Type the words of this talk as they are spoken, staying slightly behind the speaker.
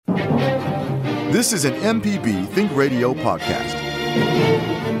This is an MPB Think Radio podcast.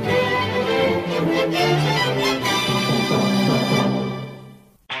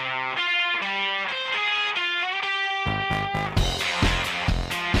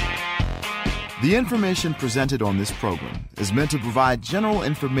 The information presented on this program is meant to provide general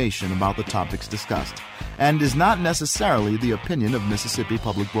information about the topics discussed and is not necessarily the opinion of Mississippi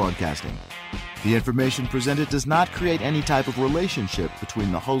Public Broadcasting. The information presented does not create any type of relationship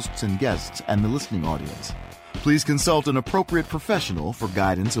between the hosts and guests and the listening audience. Please consult an appropriate professional for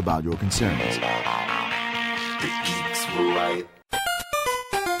guidance about your concerns. The geeks were right.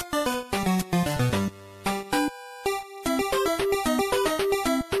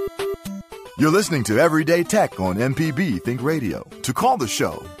 You're listening to Everyday Tech on MPB Think Radio. To call the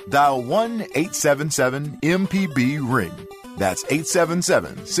show, dial 1-877-MPB-RING. That's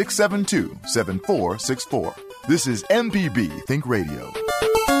 877-672-7464. This is MPB Think Radio.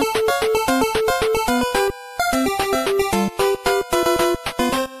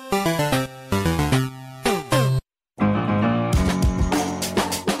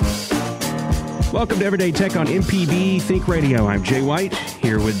 Welcome to Everyday Tech on MPB Think Radio. I'm Jay White,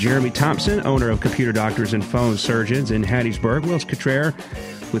 here with Jeremy Thompson, owner of Computer Doctors and Phone Surgeons in Hattiesburg. Wells Cottrell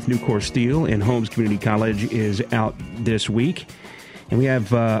with Nucor Steel and Holmes Community College is out this week. And we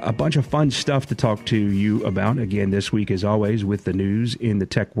have a bunch of fun stuff to talk to you about, again, this week, as always, with the news in the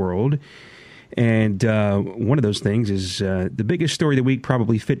tech world. And one of those things is the biggest story of the week,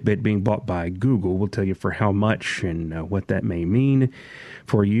 probably Fitbit being bought by Google. We'll tell you for how much and what that may mean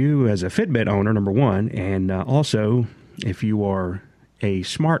for you as a Fitbit owner, number one. And also, if you are a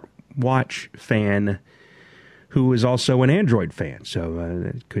smartwatch fan who is also an Android fan. So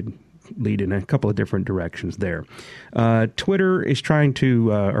it could lead in a couple of different directions there. Twitter is trying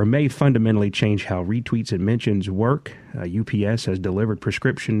to, or may fundamentally change how retweets and mentions work. UPS has delivered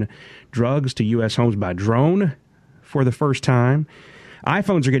prescription drugs to U.S. homes by drone for the first time.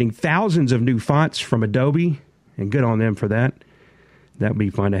 iPhones are getting thousands of new fonts from Adobe, and good on them for that. That would be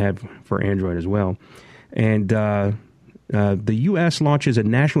fun to have for Android as well. And the U.S. launches a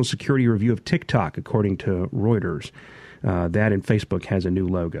national security review of TikTok, according to Reuters. That and Facebook has a new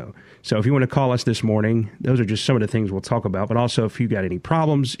logo. So if you want to call us this morning, those are just some of the things we'll talk about. But also if you got any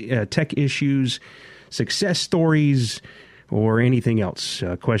problems, tech issues, success stories, or anything else,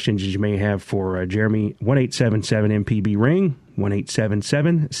 questions you may have for Jeremy, 1-877-MPB-RING,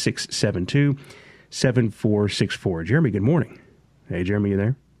 1-877-672-7464. Jeremy, good morning. Hey, Jeremy, you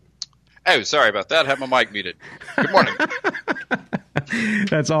there? Oh, sorry about that. I had my mic muted. Good morning.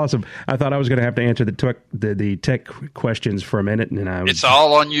 That's awesome. I thought I was going to have to answer the tech questions for a minute, and it's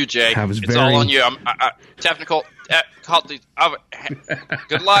all on you, Jay. It's all on you. I'm technical.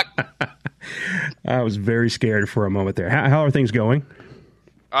 Good luck. I was very scared for a moment there. How are things going?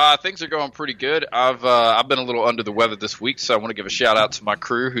 Things are going pretty good. I've been a little under the weather this week, so I want to give a shout out to my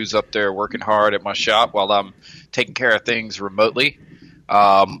crew who's up there working hard at my shop while I'm taking care of things remotely.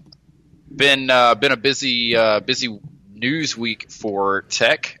 Been a busy news week for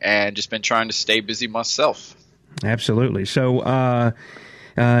tech, and just been trying to stay busy myself. Absolutely. So,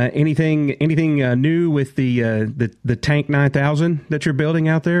 anything new with the Tank 9000 that you're building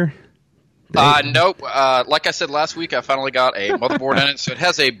out there? Nope. Like I said last week, I finally got a motherboard in it, so it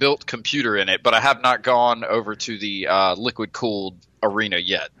has a built computer in it, but I have not gone over to the liquid-cooled arena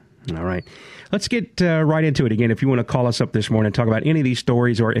yet. All right. Let's get right into it again. If you want to call us up this morning and talk about any of these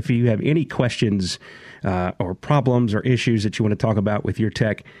stories, or if you have any questions or problems or issues that you want to talk about with your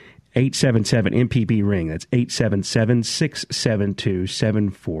tech, 877-MPB-RING. That's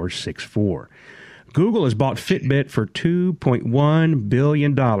 877-672-7464. Google has bought Fitbit for $2.1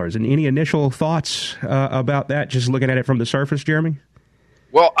 billion. And any initial thoughts about that, just looking at it from the surface, Jeremy?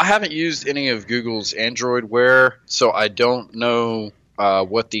 Well, I haven't used any of Google's Android Wear, so I don't know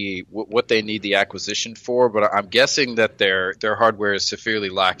what they need the acquisition for, but I'm guessing that their hardware is severely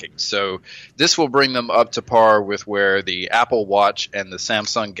lacking. So this will bring them up to par with where the Apple Watch and the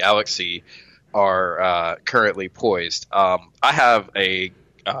Samsung Galaxy are currently poised. I have a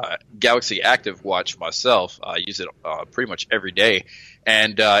Galaxy Active watch myself. I use it pretty much every day,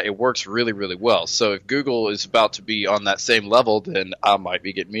 and it works really, really well. So if Google is about to be on that same level, then I might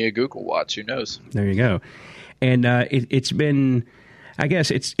be getting me a Google Watch. Who knows? There you go. And it's been... I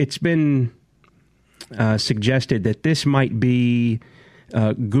guess it's been suggested that this might be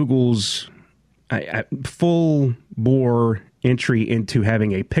Google's full-bore entry into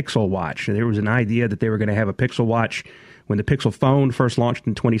having a Pixel Watch. There was an idea that they were going to have a Pixel Watch when the Pixel phone first launched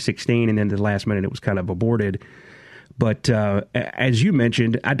in 2016, and then at the last minute it was kind of aborted. But as you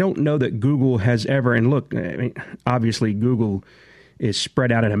mentioned, I don't know that Google has ever, and look, I mean, obviously Google is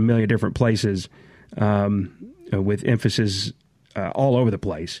spread out in a million different places, with emphasis all over the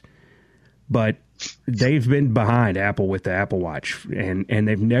place. But they've been behind Apple with the Apple Watch, and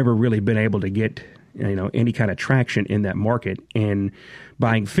they've never really been able to get any kind of traction in that market. And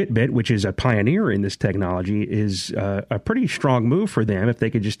buying Fitbit, which is a pioneer in this technology, is a pretty strong move for them. If they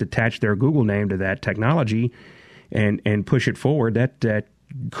could just attach their Google name to that technology and push it forward, that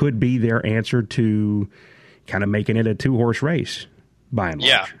could be their answer to kind of making it a two-horse race, by and large.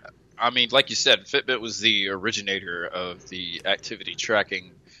 Yeah. I mean, like you said, Fitbit was the originator of the activity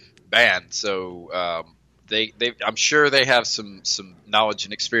tracking band. So I'm sure they have some knowledge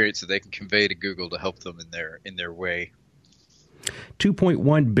and experience that they can convey to Google to help them in their way.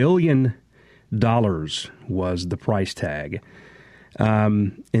 $2.1 billion was the price tag.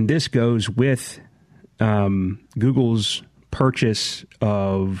 And this goes with Google's purchase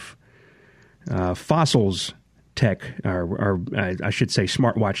of Fossil's tech, or I should say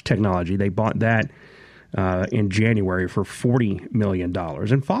smartwatch technology. They bought that in January for $40 million.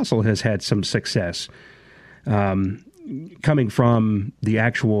 And Fossil has had some success coming from the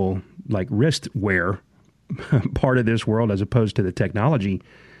actual wrist wear part of this world as opposed to the technology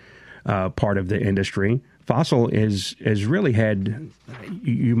part of the industry. Fossil has really had,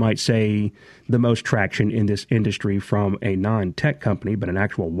 you might say, the most traction in this industry from a non-tech company, but an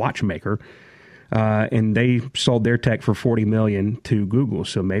actual watchmaker. And they sold their tech for $40 million to Google.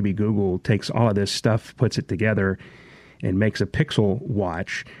 So maybe Google takes all of this stuff, puts it together, and makes a Pixel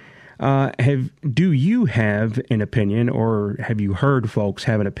watch. Do you have an opinion, or have you heard folks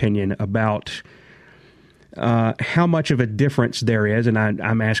have an opinion about how much of a difference there is? And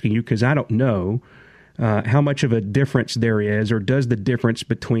I'm asking you because I don't know how much of a difference there is, or does the difference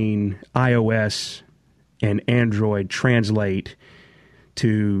between iOS and Android translate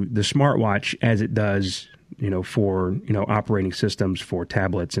to the smartwatch as it does, for, operating systems for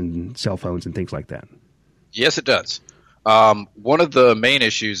tablets and cell phones and things like that? Yes, it does. One of the main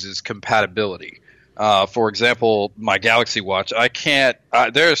issues is compatibility. For example, my Galaxy Watch, I can't.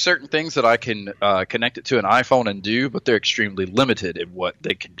 There are certain things that I can connect it to an iPhone and do, but they're extremely limited in what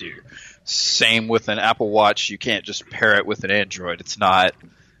they can do. Same with an Apple Watch, you can't just pair it with an Android. It's not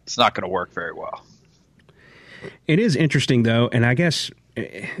going to work very well. It is interesting, though, and I guess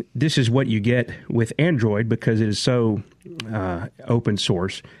this is what you get with Android because it is so open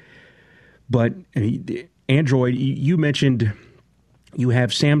source. But Android, you mentioned you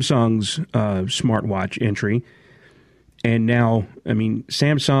have Samsung's smartwatch entry, and now,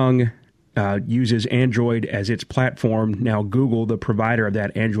 Samsung uses Android as its platform. Now, Google, the provider of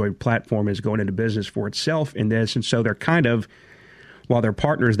that Android platform, is going into business for itself in this, and so they're kind of, while they're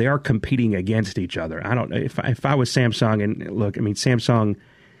partners, they are competing against each other. I don't know if I was Samsung, and look, Samsung,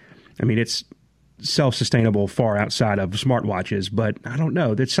 it's self-sustainable far outside of smartwatches, but I don't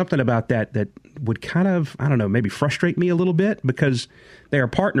know. There's something about that would kind of, maybe frustrate me a little bit because they are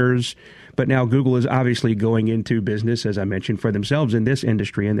partners, but now Google is obviously going into business, as I mentioned, for themselves in this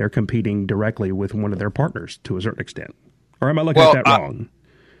industry, and they're competing directly with one of their partners to a certain extent. Or am I looking at that wrong?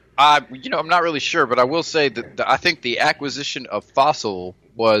 I'm not really sure, but I will say that I think the acquisition of Fossil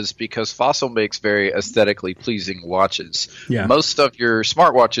was because Fossil makes very aesthetically pleasing watches. Yeah. Most of your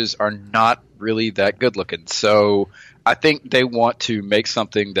smartwatches are not really that good looking. So I think they want to make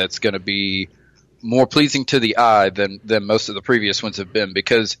something that's going to be more pleasing to the eye than most of the previous ones have been,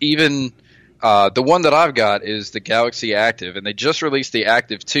 because even the one that I've got is the Galaxy Active, and they just released the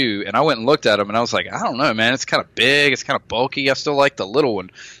Active 2, and I went and looked at them, and I was like, I don't know, man, it's kind of big, it's kind of bulky, I still like the little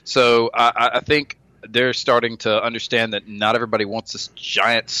one. So I think they're starting to understand that not everybody wants this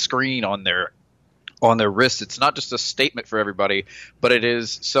giant screen on their wrist. It's not just a statement for everybody, but it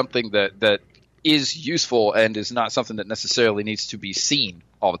is something that is useful and is not something that necessarily needs to be seen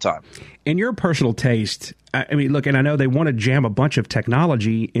all the time. In your personal taste, look, and I know they want to jam a bunch of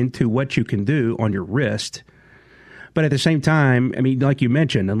technology into what you can do on your wrist, but at the same time, like you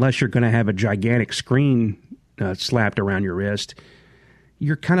mentioned, unless you're going to have a gigantic screen slapped around your wrist,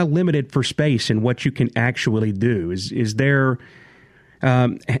 you're kind of limited for space in what you can actually do. Is there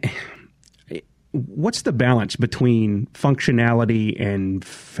what's the balance between functionality and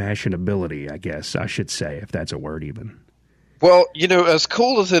fashionability, I guess I should say, if that's a word even? Well, as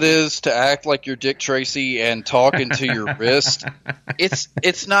cool as it is to act like you're Dick Tracy and talk into your wrist,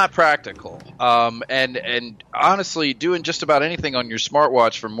 it's not practical. And honestly, doing just about anything on your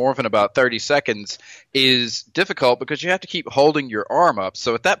smartwatch for more than about 30 seconds is difficult because you have to keep holding your arm up.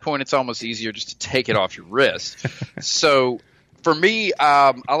 So at that point, it's almost easier just to take it off your wrist. So For me,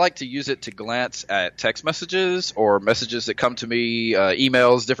 I like to use it to glance at text messages or messages that come to me,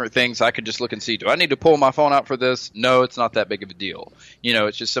 emails, different things. I can just look and see, do I need to pull my phone out for this? No, it's not that big of a deal.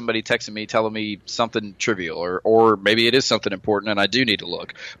 It's just somebody texting me, telling me something trivial, or maybe it is something important and I do need to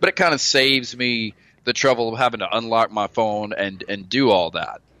look. But it kind of saves me the trouble of having to unlock my phone and do all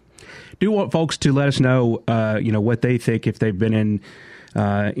that. Do want folks to let us know, what they think if they've been in.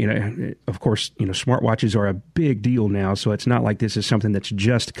 Of course, smartwatches are a big deal now, so it's not like this is something that's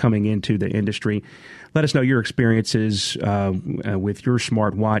just coming into the industry. Let us know your experiences with your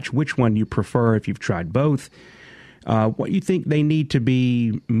smartwatch, which one you prefer if you've tried both, what you think they need to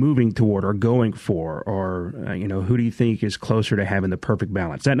be moving toward or going for, or, who do you think is closer to having the perfect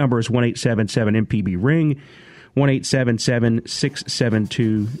balance? That number is 1-877-MPB-RING,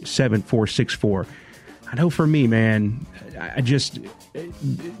 1-877-672-7464. I know for me, man, I just,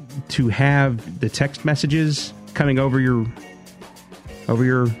 to have the text messages coming over your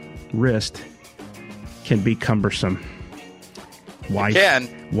wrist can be cumbersome.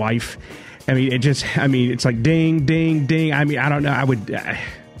 Wife. I mean, it's like ding, ding, ding. I mean, I don't know. I would,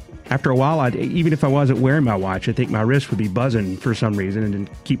 after a while, even if I wasn't wearing my watch, I think my wrist would be buzzing for some reason and then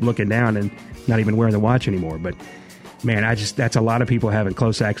keep looking down and not even wearing the watch anymore. But man, that's a lot of people having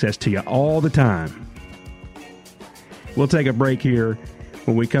close access to you all the time. We'll take a break here.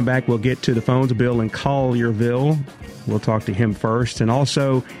 When we come back, we'll get to the phones, Bill in Collierville. We'll talk to him first. And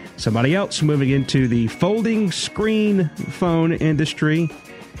also somebody else moving into the folding screen phone industry.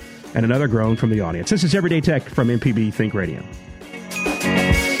 And another groan from the audience. This is Everyday Tech from MPB Think Radio.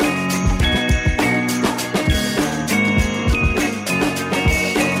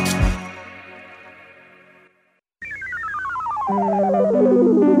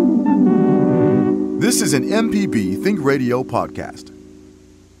 This is an MPB Think Radio podcast.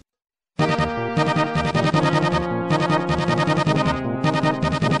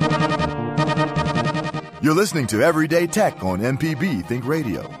 You're listening to Everyday Tech on MPB Think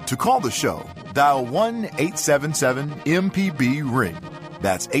Radio. To call the show, dial 1-877-MPB-RING.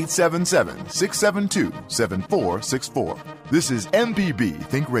 That's 877-672-7464. This is MPB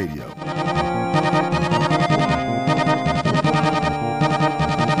Think Radio.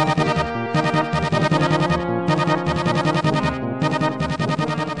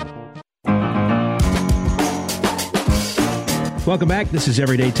 Welcome back. This is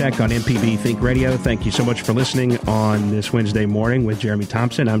Everyday Tech on MPB Think Radio. Thank you so much for listening on this Wednesday morning with Jeremy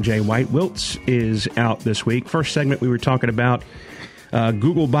Thompson. I'm Jay White. Wiltz is out this week. First segment, we were talking about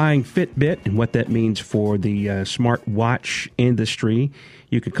Google buying Fitbit and what that means for the smartwatch industry.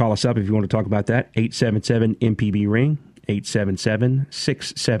 You could call us up if you want to talk about that. 877-MPB-RING,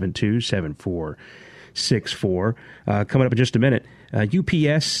 877-672-7464. Coming up in just a minute.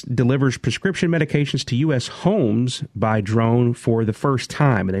 UPS delivers prescription medications to U.S. homes by drone for the first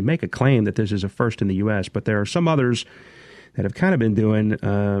time. And they make a claim that this is a first in the U.S., but there are some others that have kind of been doing,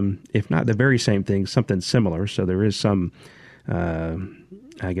 if not the very same thing, something similar. So there is some,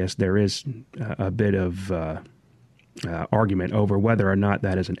 I guess there is a bit of argument over whether or not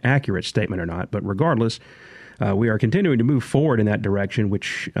that is an accurate statement or not. But regardless, we are continuing to move forward in that direction,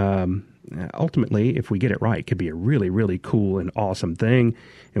 which ultimately, if we get it right, could be a really, really cool and awesome thing.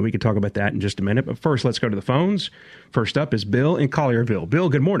 And we can talk about that in just a minute. But first, let's go to the phones. First up is Bill in Collierville. Bill,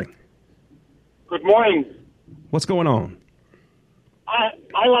 good morning. Good morning. What's going on? I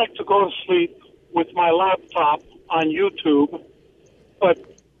like to go to sleep with my laptop on YouTube, but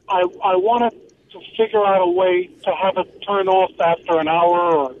I wanted to figure out a way to have it turn off after an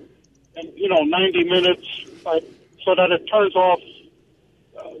hour or 90 minutes, so that it turns off,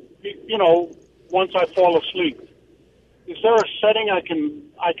 once I fall asleep. Is there a setting I can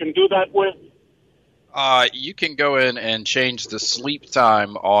do that with? You can go in and change the sleep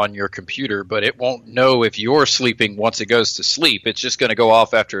time on your computer, but it won't know if you're sleeping once it goes to sleep. It's just going to go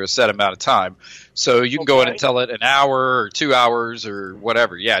off after a set amount of time. So you can go in and tell it an hour or 2 hours or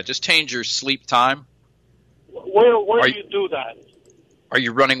whatever. Yeah, just change your sleep time. Where do you do that? Are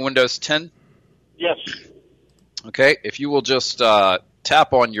you running Windows 10? Yes. Okay, if you will just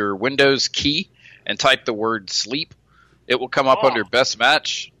tap on your Windows key and type the word sleep, it will come up under Best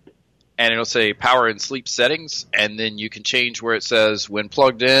Match, and it'll say Power and Sleep Settings, and then you can change where it says when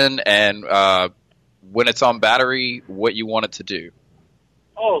plugged in and when it's on battery, what you want it to do.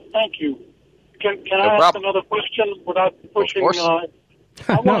 Oh, thank you. Can I ask another question without pushing? Of course.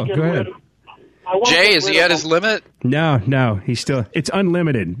 No, go ahead. Jay, is he at his limit? No, he's still. It's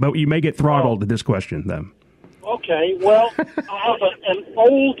unlimited, but you may get throttled to this question, though. Okay, well, I have an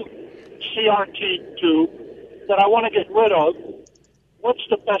old CRT tube that I want to get rid of. What's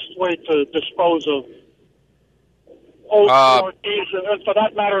the best way to dispose old PRTs, and for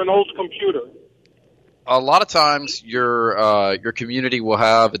that matter, an old computer? A lot of times your community will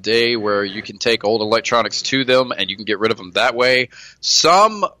have a day where you can take old electronics to them and you can get rid of them that way.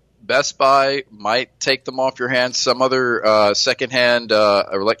 Some Best Buy might take them off your hands. Some other secondhand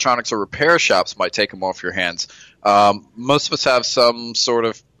electronics or repair shops might take them off your hands. Most of us have some sort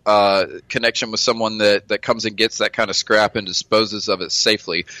of connection with someone that comes and gets that kind of scrap and disposes of it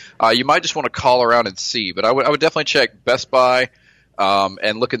safely. You might just want to call around and see, but I would definitely check Best Buy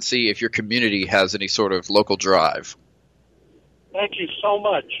and look and see if your community has any sort of local drive. Thank you so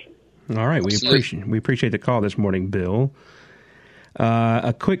much. All right, we appreciate the call this morning, Bill.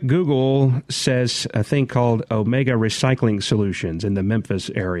 A quick Google says a thing called Omega Recycling Solutions in the Memphis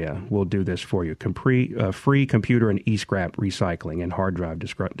area will do this for you. Free computer and e-scrap recycling and hard drive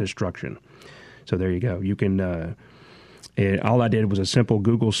destruction. So there you go. You can. All I did was a simple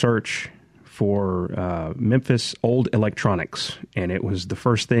Google search for Memphis old electronics, and it was the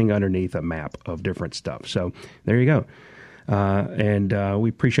first thing underneath a map of different stuff. So there you go. And we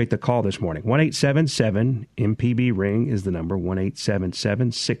appreciate the call this morning. 1-877-MPB-RING is the number,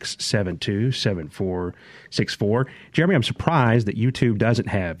 1-877-672-7464. Jeremy, I'm surprised that YouTube doesn't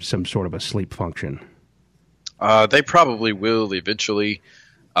have some sort of a sleep function. They probably will eventually.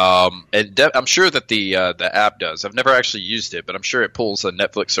 And I'm sure that the app does. I've never actually used it, but I'm sure it pulls a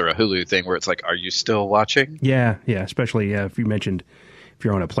Netflix or a Hulu thing where it's like, are you still watching? Yeah, especially if you mentioned if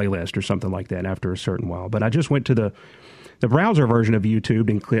you're on a playlist or something like that after a certain while. But I just went to the browser version of YouTube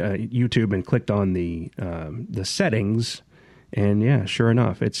and clicked on the settings, and yeah, sure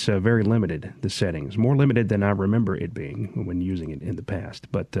enough, it's very limited. The settings more limited than I remember it being when using it in the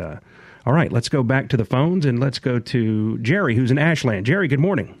past. But all right, let's go back to the phones and let's go to Jerry, who's in Ashland. Jerry, good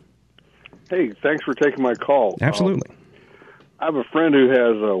morning. Hey, thanks for taking my call. Absolutely. I have a friend who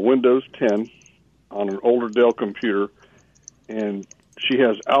has a Windows 10 on an older Dell computer, and she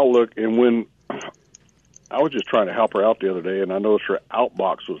has Outlook, and when I was just trying to help her out the other day, and I noticed her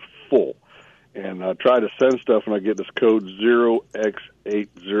outbox was full. And I tried to send stuff, and I get this code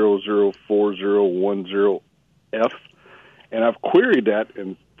 0x8004010F. And I've queried that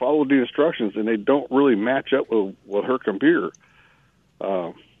and followed the instructions, and they don't really match up with her computer.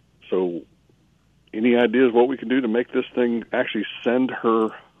 So any ideas what we can do to make this thing actually send her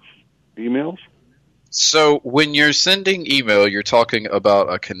emails? So when you're sending email, you're talking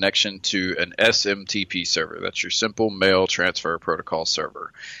about a connection to an SMTP server. That's your Simple Mail Transfer Protocol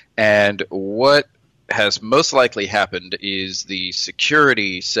server. And what has most likely happened is the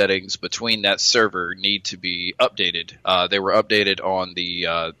security settings between that server need to be updated. They were updated on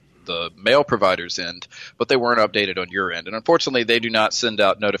the mail provider's end, but they weren't updated on your end. And unfortunately, they do not send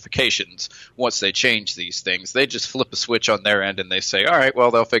out notifications once they change these things. They just flip a switch on their end and they say, all right,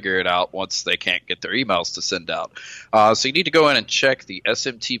 well, they'll figure it out once they can't get their emails to send out. So you need to go in and check the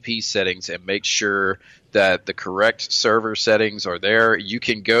SMTP settings and make sure that the correct server settings are there. You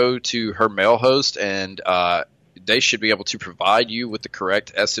can go to her mail host and they should be able to provide you with the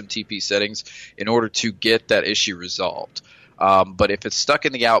correct SMTP settings in order to get that issue resolved. But if it's stuck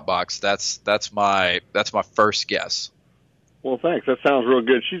in the outbox, that's my first guess. Well, thanks. That sounds real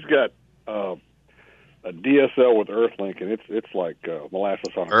good. She's got a DSL with Earthlink, and it's like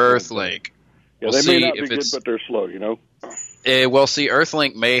molasses on her. Earthlink. Yeah, they may not be good, but they're slow, you know? Well, see,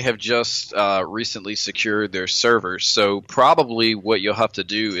 Earthlink may have just recently secured their servers, so probably what you'll have to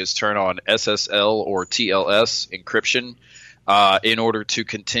do is turn on SSL or TLS encryption in order to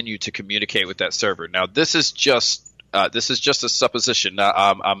continue to communicate with that server. Now, this is just a supposition.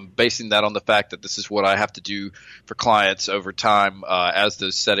 I'm basing that on the fact that this is what I have to do for clients over time as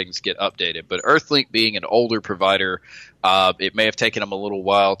those settings get updated. But Earthlink being an older provider, it may have taken them a little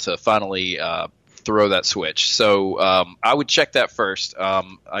while to finally throw that switch. So I would check that first.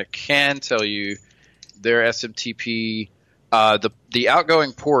 I can tell you their SMTP, the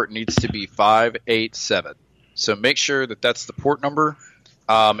outgoing port needs to be 587. So make sure that that's the port number,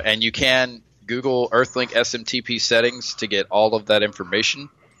 and you can Google Earthlink SMTP settings to get all of that information.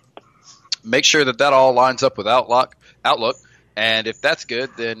 Make sure that all lines up with Outlook. And if that's good,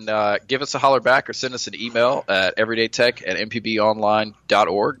 then give us a holler back or send us an email at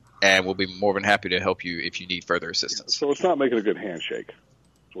everydaytech@mpbonline.org, and we'll be more than happy to help you if you need further assistance. So it's not making a good handshake,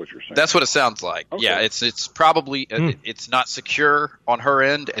 is what you're saying. That's what it sounds like. Okay. Yeah, it's probably it's not secure on her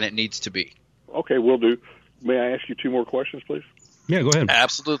end, and it needs to be. Okay, will do. May I ask you two more questions, please? Yeah, go ahead.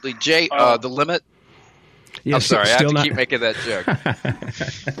 Absolutely. Jay, the limit? Yeah, I'm sorry, I have to keep making that joke.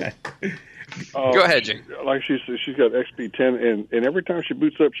 Go ahead, Jay. Like she's got XP10, and every time she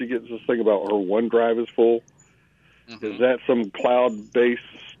boots up, she gets this thing about her OneDrive is full. Mm-hmm. Is that some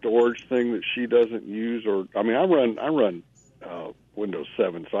cloud-based storage thing that she doesn't use? Or I mean, I run Windows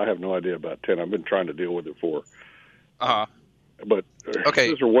 7, so I have no idea about 10. I've been trying to deal with it for. But Okay.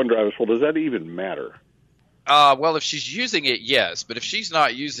 her OneDrive is full. Does that even matter? Well, if she's using it, yes. But if she's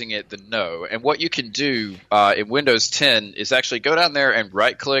not using it, then no. And what you can do in Windows 10 is actually go down there and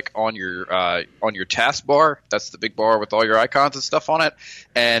right-click on your taskbar. That's the big bar with all your icons and stuff on it.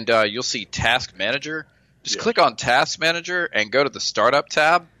 And you'll see Task Manager. Just click on Task Manager and go to the Startup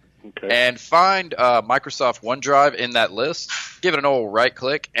tab. Okay. And find Microsoft OneDrive in that list. Give it an old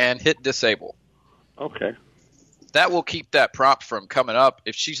right-click and hit Disable. Okay. That will keep that prompt from coming up.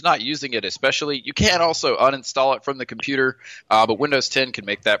 If she's not using it especially, you can also uninstall it from the computer, but Windows 10 can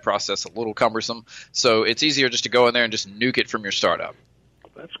make that process a little cumbersome. So it's easier just to go in there and just nuke it from your startup.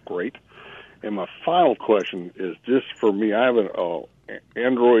 That's great. And my final question is just for me. I have an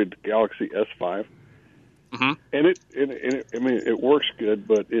Android Galaxy S5. Mm-hmm. And it works good,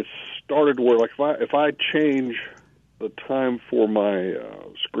 but it started where, like, if I change the time for my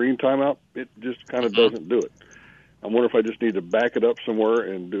screen timeout, it just kind of doesn't do it. I wonder if I just need to back it up somewhere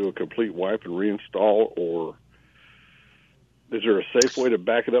and do a complete wipe and reinstall, or is there a safe way to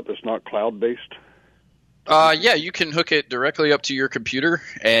back it up that's not cloud-based? Yeah, you can hook it directly up to your computer,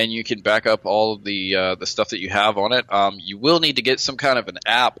 and you can back up all of the stuff that you have on it. You will need to get some kind of an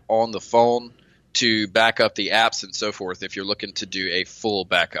app on the phone to back up the apps and so forth if you're looking to do a full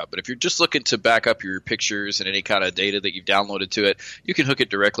backup. But if you're just looking to back up your pictures and any kind of data that you've downloaded to it, you can hook it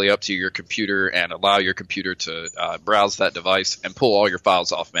directly up to your computer and allow your computer to browse that device and pull all your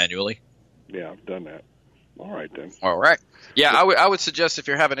files off manually. Yeah, I've done that. All right, then. All right. Yeah, I would suggest if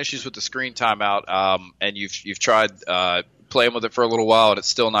you're having issues with the screen timeout and you've tried playing with it for a little while and it's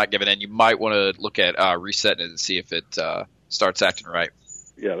still not giving in, you might want to look at resetting it and see if it starts acting right.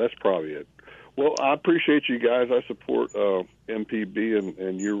 Yeah, that's probably it. Well, I appreciate you guys. I support MPB,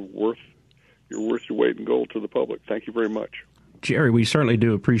 and you're worth your weight in gold to the public. Thank you very much. Jerry, we certainly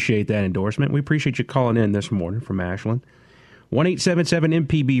do appreciate that endorsement. We appreciate you calling in this morning from Ashland.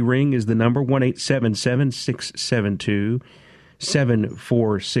 1-877-MPB-RING is the number,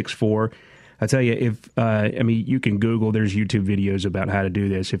 1-877-672-7464. I tell you, you can Google, there's YouTube videos about how to do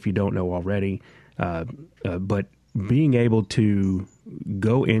this if you don't know already. But being able to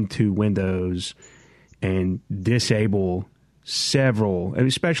go into Windows and disable several,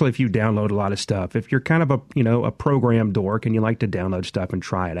 especially if you download a lot of stuff. If you're kind of a program dork and you like to download stuff and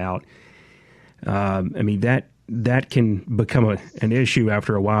try it out, that can become an issue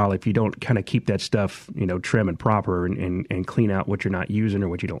after a while if you don't kind of keep that stuff, trim and proper and clean out what you're not using or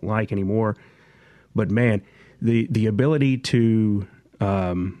what you don't like anymore. But man, the ability to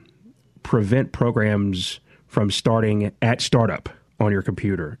prevent programs from starting at startup on your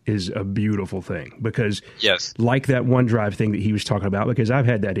computer is a beautiful thing, because yes, like that OneDrive thing that he was talking about, because I've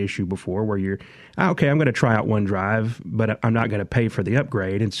had that issue before where you're, okay, I'm going to try out OneDrive, but I'm not going to pay for the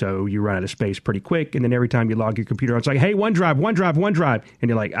upgrade. And so you run out of space pretty quick. And then every time you log your computer on, it's like, hey, OneDrive. And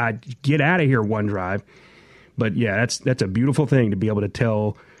you're like, get out of here, OneDrive. But yeah, that's a beautiful thing to be able to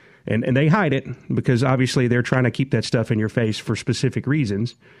tell. And they hide it because obviously they're trying to keep that stuff in your face for specific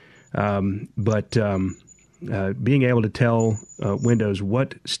reasons. Being able to tell Windows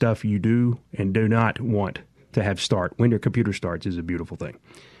what stuff you do and do not want to have start when your computer starts is a beautiful thing.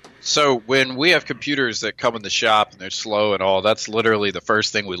 So when we have computers that come in the shop and they're slow and all, that's literally the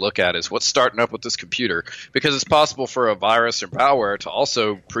first thing we look at is what's starting up with this computer, because it's possible for a virus or malware to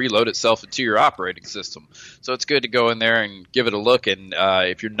also preload itself into your operating system. So it's good to go in there and give it a look, and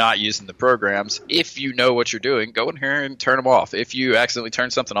if you're not using the programs, if you know what you're doing, go in here and turn them off. If you accidentally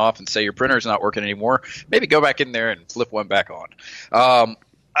turn something off and say your printer's not working anymore, maybe go back in there and flip one back on.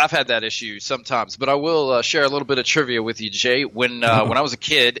 I've had that issue sometimes, but I will share a little bit of trivia with you, Jay. When I was a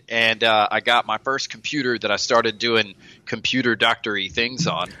kid and I got my first computer that I started doing computer doctor-y things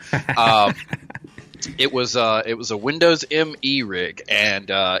on, it was a Windows ME rig,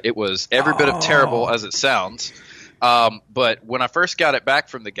 and it was every bit of terrible as it sounds. But when I first got it back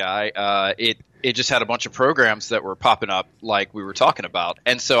from the guy, it just had a bunch of programs that were popping up like we were talking about.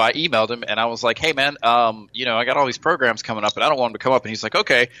 And so I emailed him and I was like, hey man, I got all these programs coming up and I don't want them to come up. And he's like,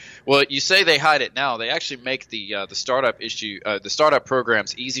 okay, well, you say they hide it now. They actually make the startup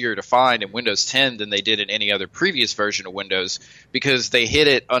programs easier to find in Windows 10 than they did in any other previous version of Windows, because they hid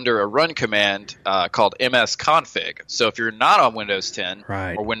it under a run command called msconfig. So if you're not on Windows 10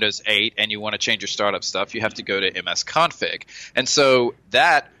 or Windows 8 and you want to change your startup stuff, you have to go to msconfig. And so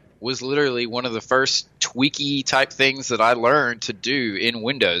that was literally one of the first tweaky type things that I learned to do in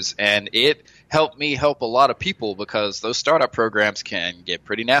Windows, and it helped me help a lot of people because those startup programs can get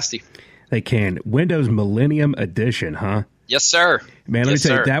pretty nasty. They can. Windows Millennium Edition, huh? Yes, sir. Man, let Yes, me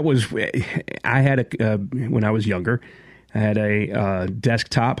tell sir. you, that was, I had when I was younger, I had a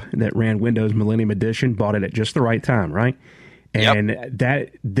desktop that ran Windows Millennium Edition, bought it at just the right time, right? And that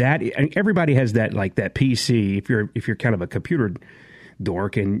everybody has that, like that PC. If you're kind of a computer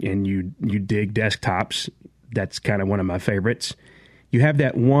dork and you dig desktops, that's kind of one of my favorites. You have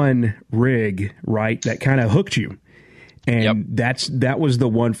that one rig, right, that kind of hooked you. And that was the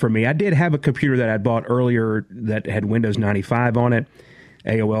one for me. I did have a computer that I bought earlier that had Windows 95 on it,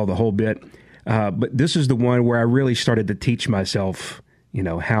 AOL, the whole bit. But this is the one where I really started to teach myself,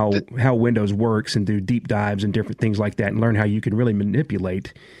 how Windows works and do deep dives and different things like that and learn how you can really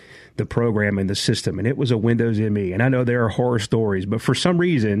manipulate the program and the system. And it was a Windows ME. And I know there are horror stories, but for some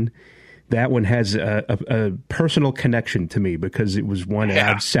reason, that one has a personal connection to me because it was one that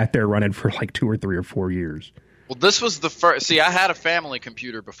I've sat there running for like 2 or 3 or 4 years. Well, this was the first. See, I had a family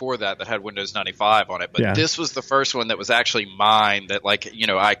computer before that had Windows 95 on it, but this was the first one that was actually mine that,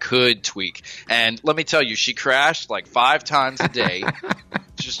 I could tweak. And let me tell you, she crashed like 5 times a day,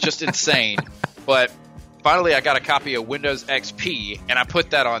 just insane. But finally, I got a copy of Windows XP, and I put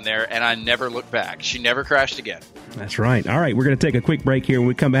that on there, and I never looked back. She never crashed again. That's right. All right, we're going to take a quick break here. When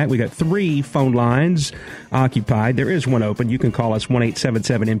we come back, we got 3 phone lines occupied. There is one open. You can call us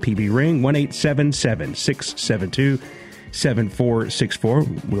 1-877-MPB-RING,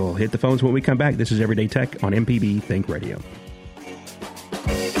 1-877-672-7464. We'll hit the phones when we come back. This is Everyday Tech on MPB Think Radio.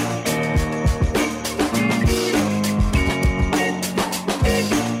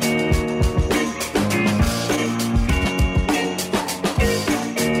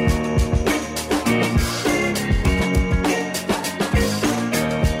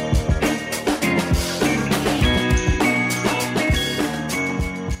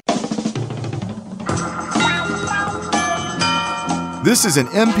 This is an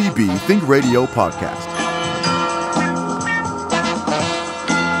MPB Think Radio podcast.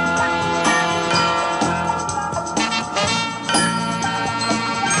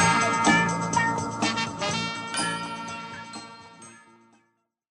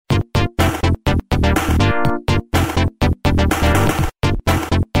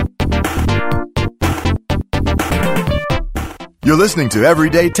 You're listening to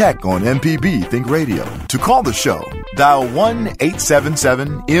Everyday Tech on MPB Think Radio. To call the show, dial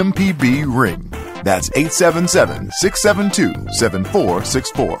 1-877-MPB-RING. That's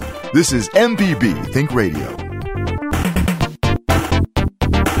 877-672-7464. This is MPB Think Radio.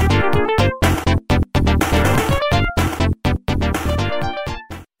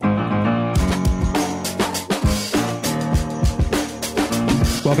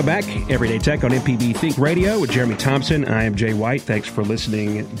 Welcome back. Everyday Tech on MPB Think Radio with Jeremy Thompson. I am Jay White. Thanks for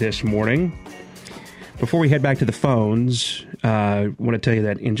listening this morning. Before we head back to the phones, I want to tell you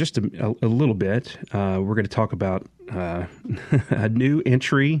that in just a little bit, we're going to talk about a new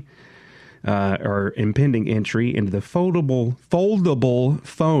entry or impending entry into the foldable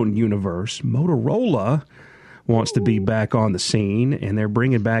phone universe. Motorola wants to be back on the scene, and they're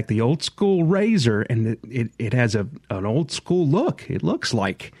bringing back the old school Razr, and it has an old school look. It looks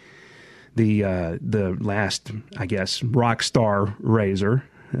like the last, I guess, Rockstar Razr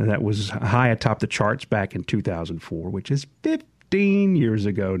that was high atop the charts back in 2004, which is 15 years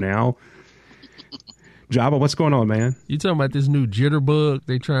ago now. Jabba, what's going on, man? You talking about this new Jitterbug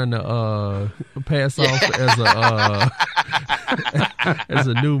they trying to pass off as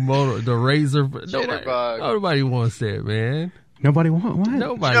a new motor, the Razr? Nobody wants that, man. Nobody wants what?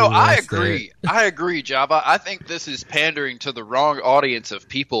 Nobody wants that. I agree, Jabba. I think this is pandering to the wrong audience of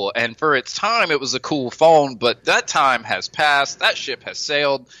people. And for its time, it was a cool phone, but that time has passed. That ship has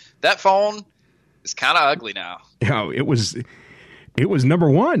sailed. That phone is kind of ugly now. It was number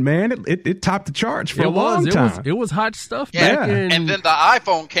one, man. It topped the charts for a long time. It was hot stuff back in. And then the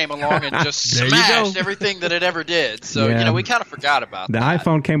iPhone came along and just smashed everything that it ever did. So, we kind of forgot about that. The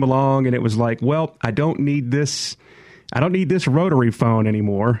iPhone came along and it was like, well, I don't need this rotary phone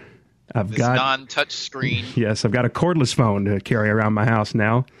anymore. I've got non-touch screen. Yes, I've got a cordless phone to carry around my house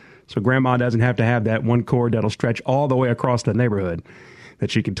now. So grandma doesn't have to have that one cord that'll stretch all the way across the neighborhood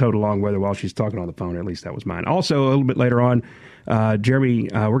that she can tote along with her while she's talking on the phone. At least that was mine. Also, a little bit later on, Jeremy,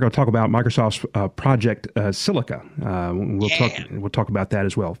 we're going to talk about Microsoft's Project Silica. We'll talk about that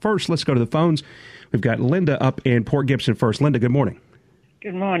as well. First, let's go to the phones. We've got Linda up in Port Gibson first. Linda, good morning.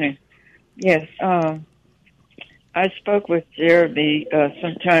 Good morning. Yes, I spoke with Jeremy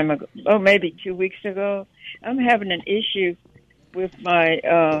some time ago, maybe 2 weeks ago. I'm having an issue with my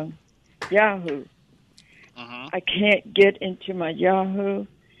Yahoo. I can't get into my Yahoo,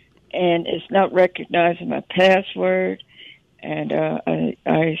 and it's not recognizing my password. And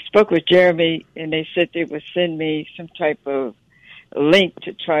I spoke with Jeremy, and they said they would send me some type of link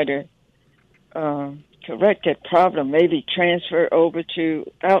to try to correct that problem, maybe transfer over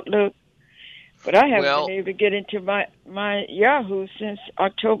to Outlook. But I haven't been able to get into my Yahoo since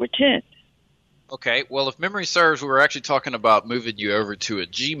October 10th. Okay, well, if memory serves, we were actually talking about moving you over to a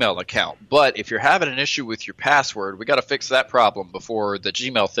Gmail account. But if you're having an issue with your password, we got to fix that problem before the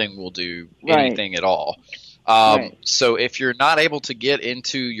Gmail thing will do anything at all. So if you're not able to get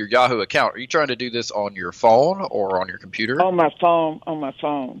into your Yahoo account, are you trying to do this on your phone or on your computer? On my phone.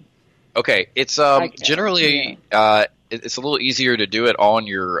 Okay, it's generally it's a little easier to do it on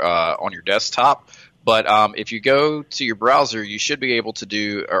your desktop. But if you go to your browser, you should be able to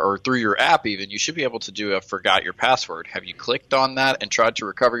do, or through your app even, you should be able to do a forgot your password. Have you clicked on that and tried to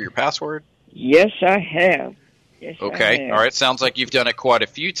recover your password? Yes, I have. Okay, all right. Sounds like you've done it quite a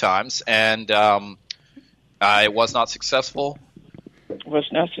few times, and it was not successful? Was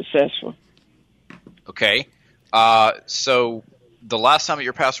not successful. Okay. So the last time that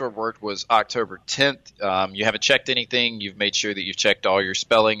your password worked was October 10th. You haven't checked anything. You've made sure that you've checked all your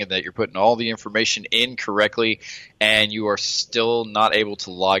spelling and that you're putting all the information in correctly, and you are still not able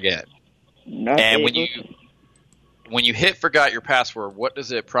to log in. When you hit forgot your password, what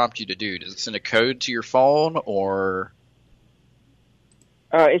does it prompt you to do? Does it send a code to your phone, or?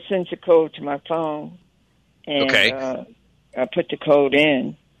 It sends a code to my phone, and I put the code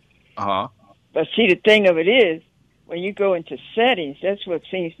in. But see, the thing of it is, when you go into settings, that's what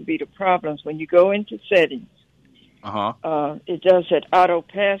seems to be the problems. When you go into settings, it does that auto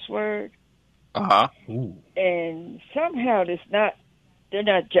password, and somehow they're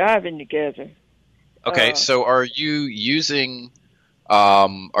not jiving together. Okay, so are you using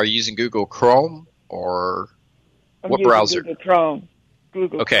Google Chrome or what browser? Google Chrome.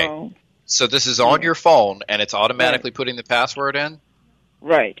 Chrome. So this is on your phone, and it's automatically putting the password in?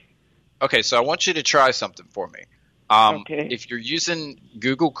 Right. Okay, so I want you to try something for me. If you're using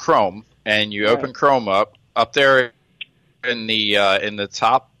Google Chrome and you open Chrome up there in the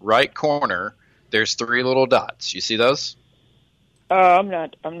top right corner, there's 3 little dots. You see those? I'm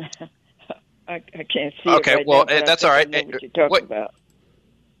not. I can't see. Okay, it right well, now, that's all right. I know what you're talking about.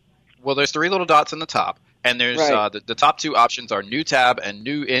 Well, there's 3 little dots in the top, and there's the top 2 options are New Tab and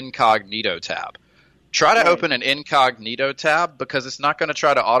New Incognito Tab. Try to open an incognito tab, because it's not going to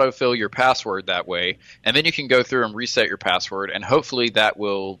try to autofill your password that way, and then you can go through and reset your password, and hopefully that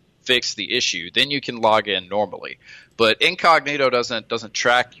will fix the issue. Then you can log in normally. But incognito doesn't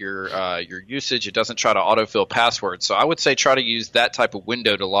track your usage. It doesn't try to autofill passwords. So I would say try to use that type of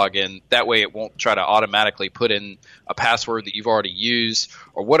window to log in. That way it won't try to automatically put in a password that you've already used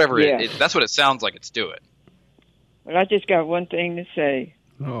or whatever. That's what it sounds like it's doing. Well, I just got one thing to say.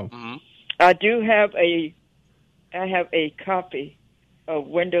 Oh. I do have a copy of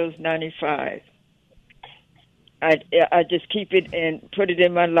Windows 95. I just keep it and put it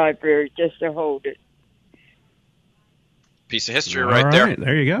in my library just to hold it. Piece of history right there.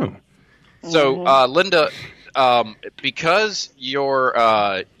 There you go. So, Linda, because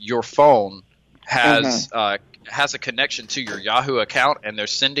your phone has a connection to your Yahoo account and they're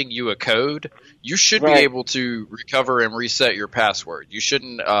sending you a code, you should be able to recover and reset your password. You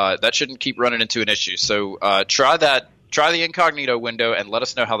shouldn't that shouldn't keep running into an issue. So try the incognito window and let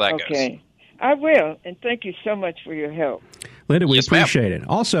us know how that goes. Okay, I will, and thank you so much for your help. Linda, we appreciate it.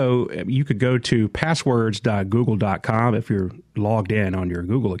 Also, you could go to passwords.google.com if you're logged in on your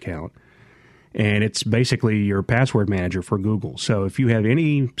Google account. And it's basically your password manager for Google. So if you have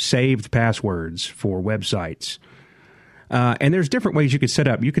any saved passwords for websites, and there's different ways you could set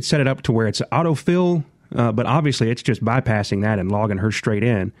up. You could set it up to where it's autofill, but obviously it's just bypassing that and logging her straight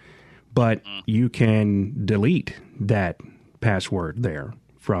in. But you can delete that password there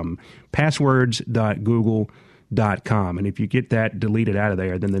from passwords.google.com. And if you get that deleted out of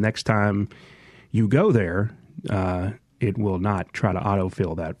there, then the next time you go there, it will not try to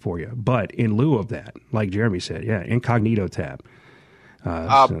autofill that for you. But in lieu of that, like Jeremy said, incognito tab.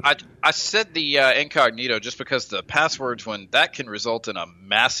 I said the incognito just because the passwords, when that can result in a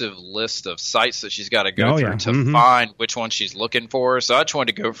massive list of sites that she's got to go through to find which one she's looking for. So I just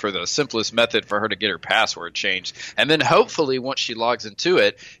wanted to go for the simplest method for her to get her password changed. And then hopefully once she logs into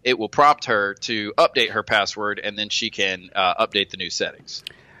it, it will prompt her to update her password, and then she can update the new settings.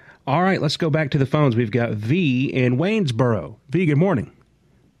 All right, let's go back to the phones. We've got V in Waynesboro. V, good morning.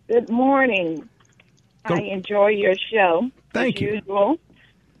 Good morning. I enjoy your show. Thank you. Usual.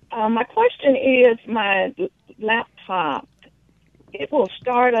 My question is, my laptop, it will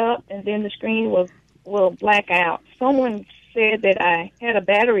start up and then the screen will black out. Someone said that I had a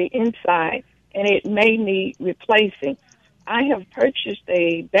battery inside and it may need replacing. I have purchased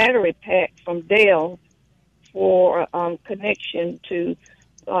a battery pack from Dell for connection to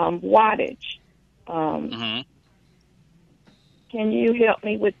wattage. Can you help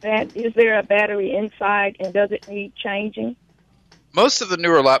me with that? Is there a battery inside, and does it need changing? Most of the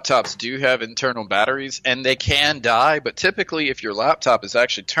newer laptops do have internal batteries, and they can die, but typically if your laptop is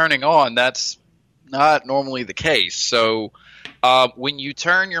actually turning on, that's not normally the case. So when you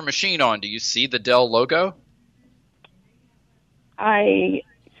turn your machine on, do you see the Dell logo? I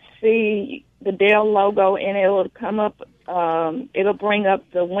see the Dell logo, and it'll come up, it'll bring up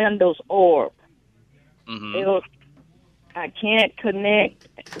the Windows orb. I can't connect.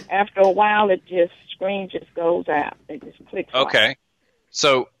 After a while, screen just goes out. It just clicks off. Okay.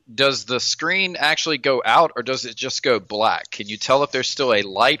 So does the screen actually go out, or does it just go black? Can you tell if there's still a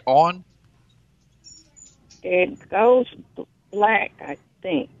light on? It goes black, I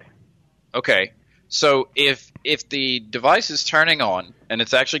think. Okay. So if the device is turning on and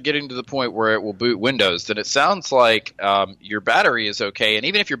it's actually getting to the point where it will boot Windows, then it sounds like your battery is okay. And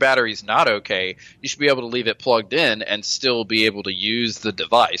even if your battery is not okay, you should be able to leave it plugged in and still be able to use the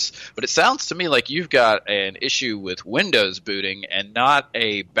device. But it sounds to me like you've got an issue with Windows booting and not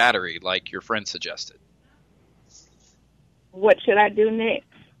a battery like your friend suggested. What should I do next?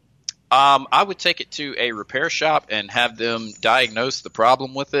 I would take it to a repair shop and have them diagnose the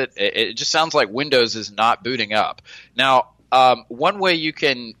problem with it. It just sounds like Windows is not booting up. Now, one way you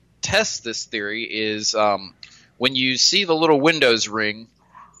can test this theory is when you see the little Windows ring,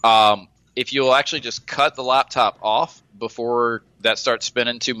 if you'll actually just cut the laptop off before that starts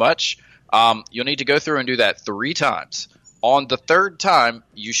spinning too much, you'll need to go through and do that 3 times. On the 3rd time,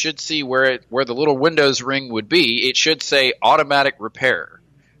 you should see where the little Windows ring would be. It should say automatic repair,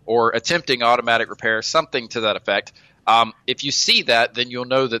 or attempting automatic repair, something to that effect. If you see that, then you'll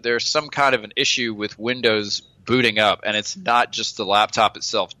know that there's some kind of an issue with Windows booting up, and it's not just the laptop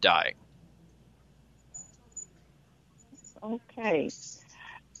itself dying. Okay.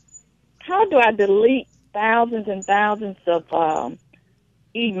 How do I delete thousands and thousands of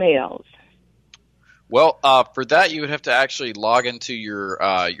emails? Well, for that, you would have to actually log into your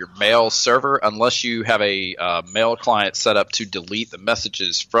mail server, unless you have a mail client set up to delete the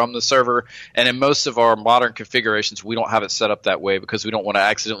messages from the server. And in most of our modern configurations, we don't have it set up that way because we don't want to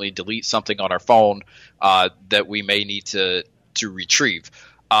accidentally delete something on our phone that we may need to retrieve.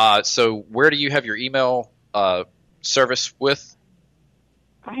 So where do you have your email service with?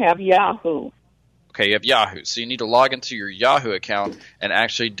 I have Yahoo. Okay, you have Yahoo. So you need to log into your Yahoo account and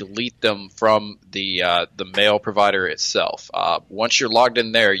actually delete them from the mail provider itself. Once you're logged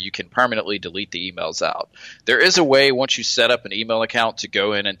in there, you can permanently delete the emails out. There is a way, once you set up an email account, to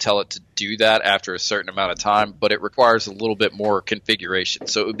go in and tell it to do that after a certain amount of time, but it requires a little bit more configuration.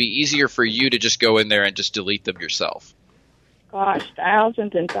 So it would be easier for you to just go in there and just delete them yourself. Gosh,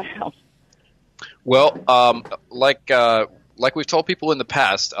 thousands and thousands. Well, like we've told people in the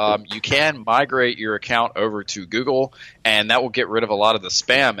past, you can migrate your account over to Google, and that will get rid of a lot of the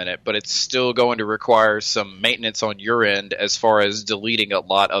spam in it, but it's still going to require some maintenance on your end as far as deleting a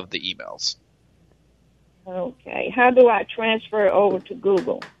lot of the emails. Okay. How do I transfer it over to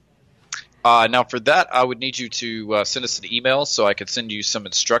Google? Now, for that, I would need you to send us an email so I could send you some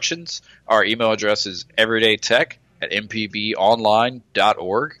instructions. Our email address is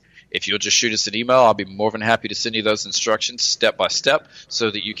everydaytech@mpbonline.org. If you'll just shoot us an email, I'll be more than happy to send you those instructions step by step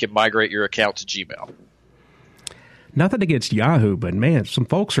so that you can migrate your account to Gmail. Nothing against Yahoo, but man, some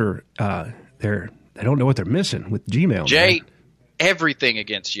folks are they don't know what they're missing with Gmail. Jay, man. Everything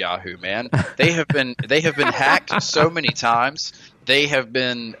against Yahoo, man. They have been hacked so many times. They have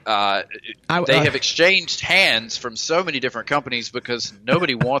been have exchanged hands from so many different companies because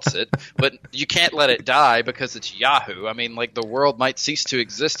nobody wants it, but you can't let it die because it's Yahoo. I mean, like, the world might cease to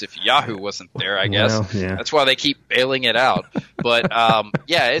exist if Yahoo wasn't there, I guess. Well, yeah. That's why they keep bailing it out. But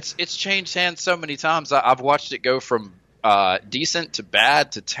it's changed hands so many times. I've watched it go from decent to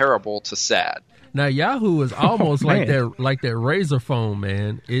bad to terrible to sad. Now Yahoo is almost like that Razor phone,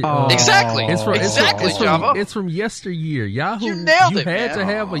 man. Exactly. It's from yesteryear. Yahoo. You nailed it, had to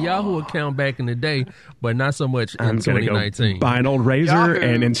have a Yahoo account back in the day, but not so much in 2019. Go buy an old Razor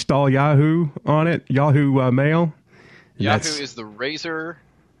and install Yahoo on it. Yahoo Mail. Yahoo is the Razor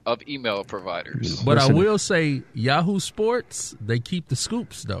of email providers. But I will say, Yahoo Sports, they keep the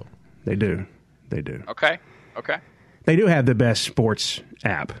scoops though. They do. Okay. They do have the best sports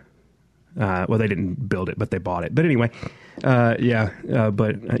app. Well, they didn't build it, but they bought it. But anyway, that's what I'm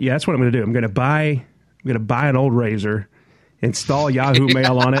going to do. I'm going to buy an old Razor, install Yahoo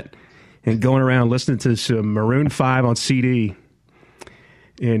Mail on it, and going around listening to some Maroon 5 on CD.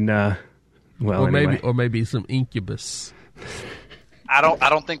 Or maybe some Incubus. I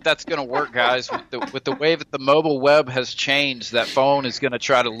don't think that's going to work, guys. With the way that the mobile web has changed, that phone is going to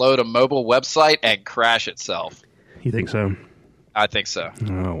try to load a mobile website and crash itself. You think so? I think so.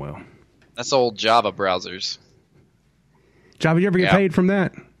 Oh, well. That's old Java browsers. Java, you ever get paid from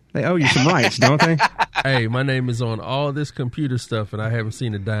that? They owe you some rights, don't they? Hey, my name is on all this computer stuff, and I haven't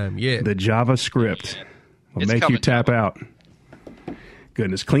seen a dime yet. The JavaScript will make you tap out.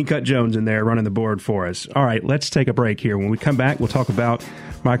 Goodness, Clean Cut Jones in there running the board for us. All right, let's take a break here. When we come back, we'll talk about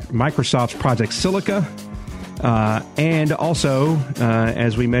Microsoft's Project Silica, and also,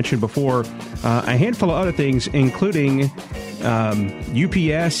 as we mentioned before, a handful of other things, including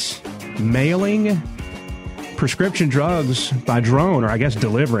UPS mailing prescription drugs by drone, or I guess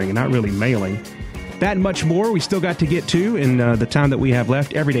delivering, and not really mailing. That and much more we still got to get to in the time that we have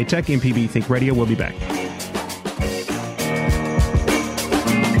left. Everyday Tech, MPB Think Radio. We'll be back.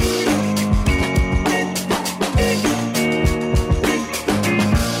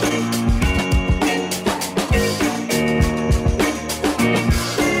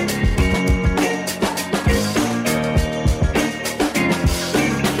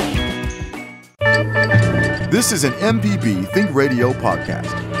 This is an MPB Think Radio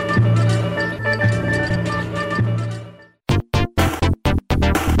podcast.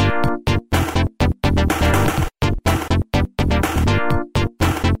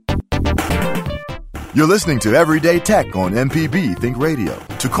 You're listening to Everyday Tech on MPB Think Radio.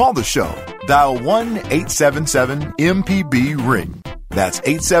 To call the show, dial 1-877-MPB-RING. That's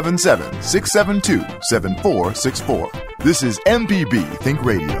 877-672-7464. This is MPB Think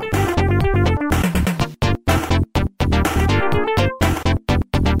Radio.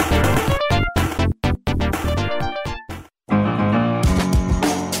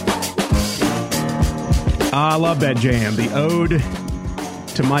 I love that jam. The ode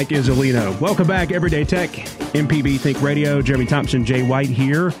to Mike Izzolino. Welcome back, Everyday Tech, MPB Think Radio. Jeremy Thompson, Jay White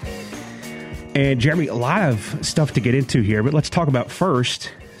here. And Jeremy, a lot of stuff to get into here, but let's talk about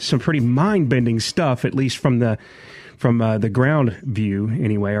first some pretty mind-bending stuff, at least from the ground view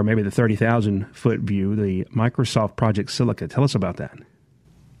anyway, or maybe the 30,000-foot view, the Microsoft Project Silica. Tell us about that.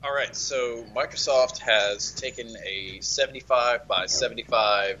 All right, so Microsoft has taken a 75 by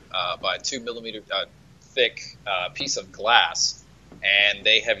 75 by 2 millimeter thick piece of glass, and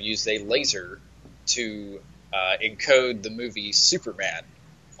they have used a laser to encode the movie Superman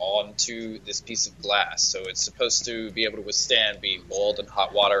onto this piece of glass. So it's supposed to be able to withstand being boiled in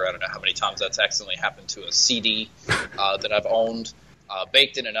hot water. I don't know how many times that's accidentally happened to a CD that I've owned.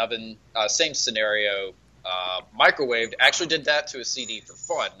 Baked in an oven, same scenario. Microwaved, actually did that to a CD for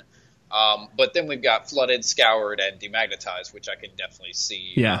fun. But then we've got flooded, scoured, and demagnetized, which I can definitely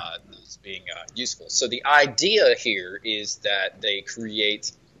see as being useful. So the idea here is that they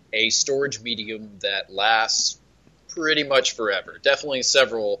create a storage medium that lasts pretty much forever, definitely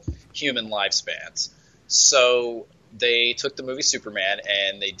several human lifespans. So they took the movie Superman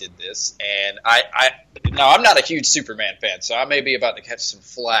and they did this. And I'm not a huge Superman fan, so I may be about to catch some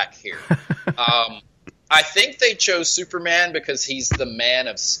flack here. I think they chose Superman because he's the man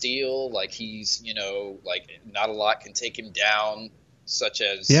of steel. Like he's, not a lot can take him down, such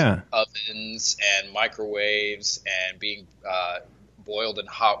as ovens and microwaves and being boiled in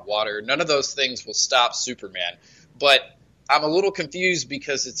hot water. None of those things will stop Superman. But I'm a little confused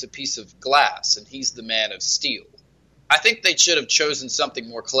because it's a piece of glass and he's the man of steel. I think they should have chosen something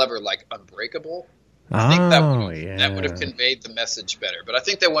more clever like Unbreakable. I think that would have conveyed the message better. But I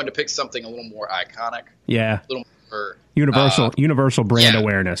think they wanted to pick something a little more iconic. Yeah. A little more universal brand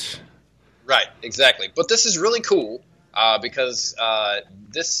awareness. Right, exactly. But this is really cool because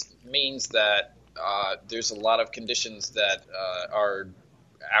this means that there's a lot of conditions that our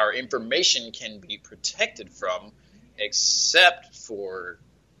information can be protected from, except for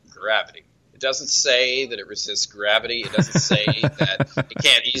gravity. It doesn't say that it resists gravity. It doesn't say that it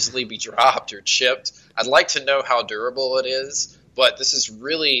can't easily be dropped or chipped. I'd like to know how durable it is, but this is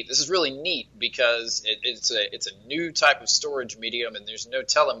really neat because it's a new type of storage medium, and there's no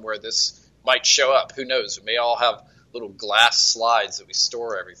telling where this might show up. Who knows? We may all have little glass slides that we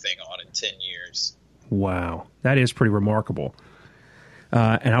store everything on in 10 years. Wow, that is pretty remarkable.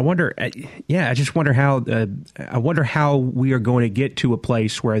 And I wonder, I just wonder how we are going to get to a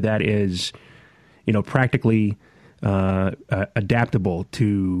place where that is, practically adaptable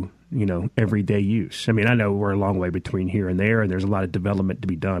to, everyday use. I mean, I know we're a long way between here and there, and there's a lot of development to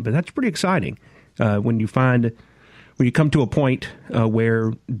be done, but that's pretty exciting when you come to a point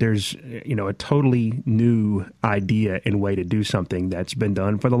where there's, a totally new idea and way to do something that's been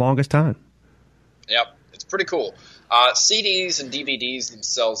done for the longest time. Yep. It's pretty cool. CDs and DVDs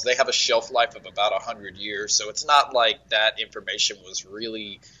themselves, they have a shelf life of about 100 years, so it's not like that information was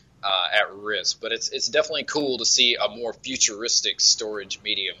really at risk. But it's definitely cool to see a more futuristic storage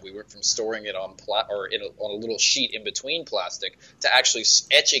medium. We went from storing it on on a little sheet in between plastic to actually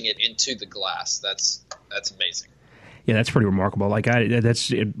etching it into the glass. That's amazing. Yeah, that's pretty remarkable. Like,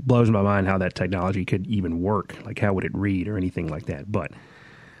 it blows my mind how that technology could even work. Like, how would it read or anything like that? But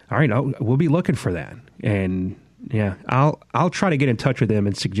all right, we'll be looking for that. And yeah, I'll try to get in touch with them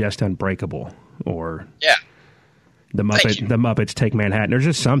and suggest Unbreakable or the Muppets Take Manhattan. There's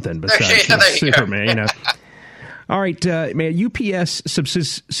just something besides Superman, you know. All right, man. UPS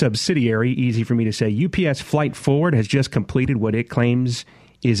subsidiary, easy for me to say. UPS Flight Forward has just completed what it claims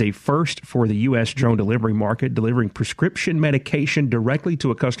is a first for the U.S. drone delivery market, delivering prescription medication directly to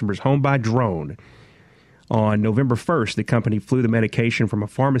a customer's home by drone. On November 1st, the company flew the medication from a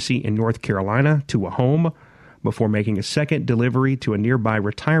pharmacy in North Carolina to a home before making a second delivery to a nearby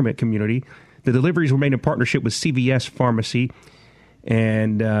retirement community. The deliveries were made in partnership with CVS Pharmacy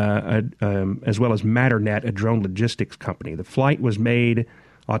and as well as Matternet, a drone logistics company. The flight was made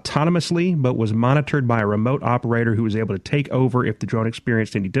autonomously, but was monitored by a remote operator who was able to take over if the drone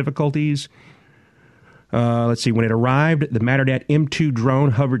experienced any difficulties. Let's see. When it arrived, the Matternet M2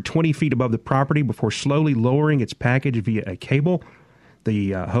 drone hovered 20 feet above the property before slowly lowering its package via a cable.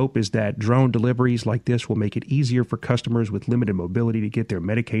 The hope is that drone deliveries like this will make it easier for customers with limited mobility to get their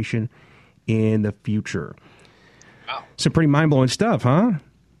medication in the future. Wow. Some pretty mind-blowing stuff, huh?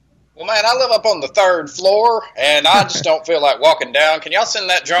 Well, man, I live up on the 3rd floor, and I just don't feel like walking down. Can y'all send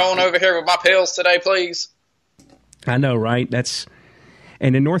that drone over here with my pills today, please? I know, right?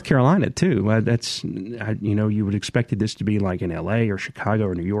 And in North Carolina, too. You would expect this to be like in L.A. or Chicago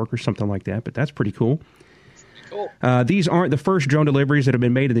or New York or something like that, but that's pretty cool. These aren't the first drone deliveries that have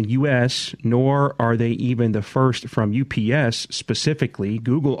been made in the U.S., nor are they even the first from UPS specifically.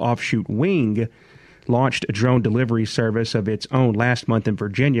 Google offshoot Wing launched a drone delivery service of its own last month in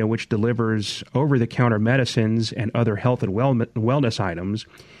Virginia, which delivers over-the-counter medicines and other health and wellness items.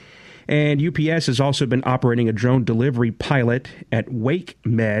 And UPS has also been operating a drone delivery pilot at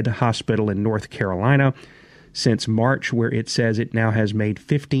WakeMed Hospital in North Carolina since March, where it says it now has made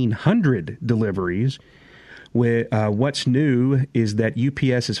 1,500 deliveries. What's new is that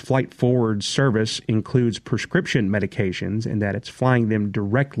UPS's Flight Forward service includes prescription medications and that it's flying them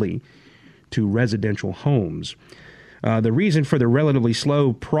directly to residential homes. The reason for the relatively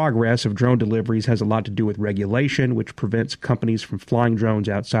slow progress of drone deliveries has a lot to do with regulation, which prevents companies from flying drones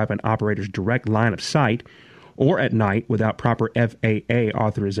outside of an operator's direct line of sight or at night without proper FAA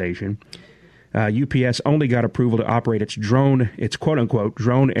authorization. UPS only got approval to operate its quote-unquote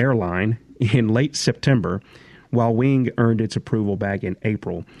drone airline in late September, while Wing earned its approval back in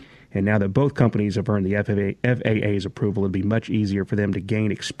April. And now that both companies have earned the FAA's approval, it'd be much easier for them to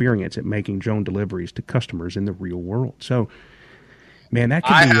gain experience at making drone deliveries to customers in the real world. So, man, that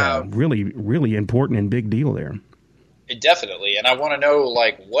could be a really, really important and big deal there. Definitely. And I want to know,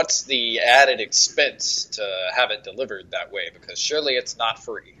 what's the added expense to have it delivered that way? Because surely it's not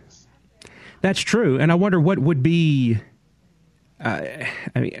free. That's true. And I wonder what would be,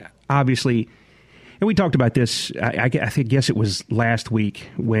 obviously, and we talked about this, I guess it was last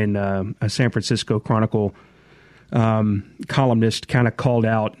week when a San Francisco Chronicle columnist kind of called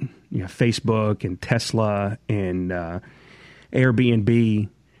out Facebook and Tesla and Airbnb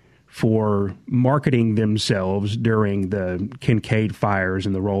for marketing themselves during the Kincaid fires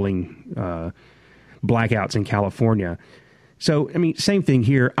and the rolling blackouts in California. So, same thing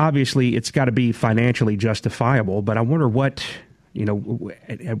here. Obviously, it's got to be financially justifiable, but I wonder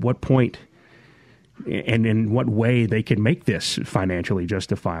at what point and in what way they can make this financially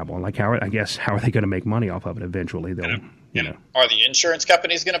justifiable. How are they going to make money off of it eventually? They'll, Are the insurance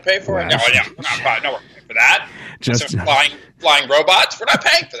companies going to pay for it? No, we're not paying for that. Just flying robots? We're not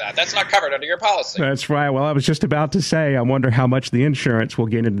paying for that. That's not covered under your policy. That's right. Well, I was just about to say, I wonder how much the insurance will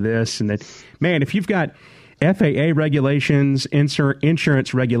get into this. And that, man, if you've got FAA regulations,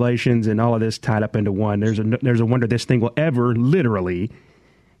 insurance regulations, and all of this tied up into one, there's a wonder this thing will ever literally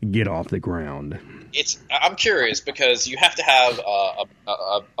get off the ground. I'm curious because you have to have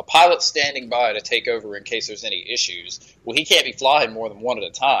a pilot standing by to take over in case there's any issues. Well, he can't be flying more than one at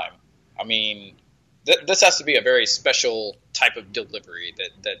a time. This has to be a very special type of delivery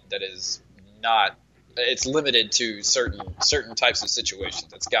that is not. It's limited to certain types of situations.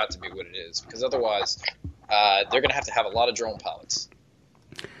 That's got to be what it is, because otherwise they're going to have a lot of drone pilots.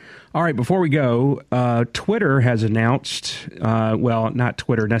 All right, before we go, Twitter has announced, not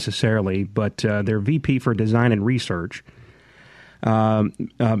Twitter necessarily, but their VP for Design and Research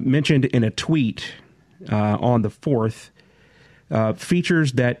mentioned in a tweet on the 4th,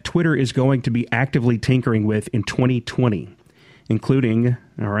 features that Twitter is going to be actively tinkering with in 2020, including,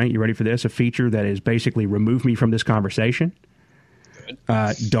 all right, you ready for this? A feature that is basically remove me from this conversation.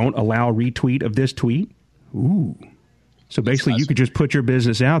 Don't allow retweet of this tweet. Ooh. So basically you could just put your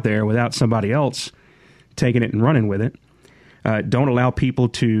business out there without somebody else taking it and running with it. Don't allow people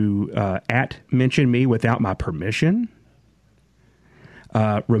to mention me without my permission.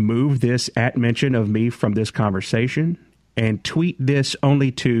 Remove this mention of me from this conversation. And tweet this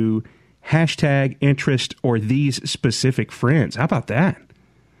only to #interest or these specific friends. How about that?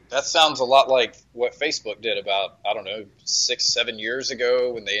 That sounds a lot like what Facebook did about, 6-7 years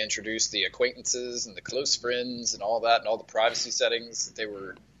ago when they introduced the acquaintances and the close friends and all that and all the privacy settings that they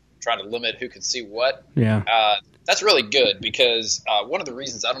were trying to limit who could see what. Yeah. That's really good because one of the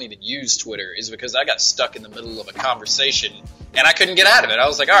reasons I don't even use Twitter is because I got stuck in the middle of a conversation and I couldn't get out of it. I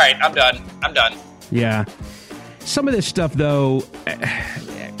was like, all right, I'm done. Yeah. Some of this stuff, though,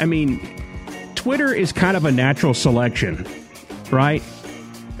 Twitter is kind of a natural selection, right?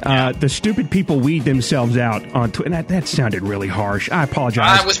 The stupid people weed themselves out on Twitter. That sounded really harsh. I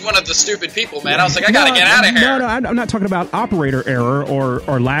apologize. I was one of the stupid people, man. I was like, I got to get out of here. No, I'm not talking about operator error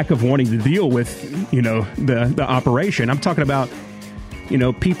or lack of wanting to deal with, the operation. I'm talking about,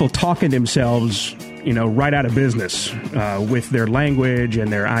 people talking themselves, right out of business with their language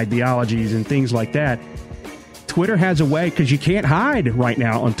and their ideologies and things like that. Twitter has a way, because you can't hide right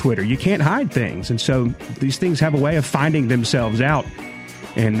now on Twitter. You can't hide things. And so these things have a way of finding themselves out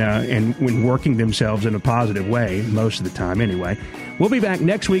and when working themselves in a positive way, most of the time anyway. We'll be back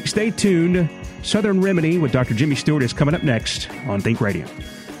next week. Stay tuned. Southern Remedy with Dr. Jimmy Stewart is coming up next on Think Radio.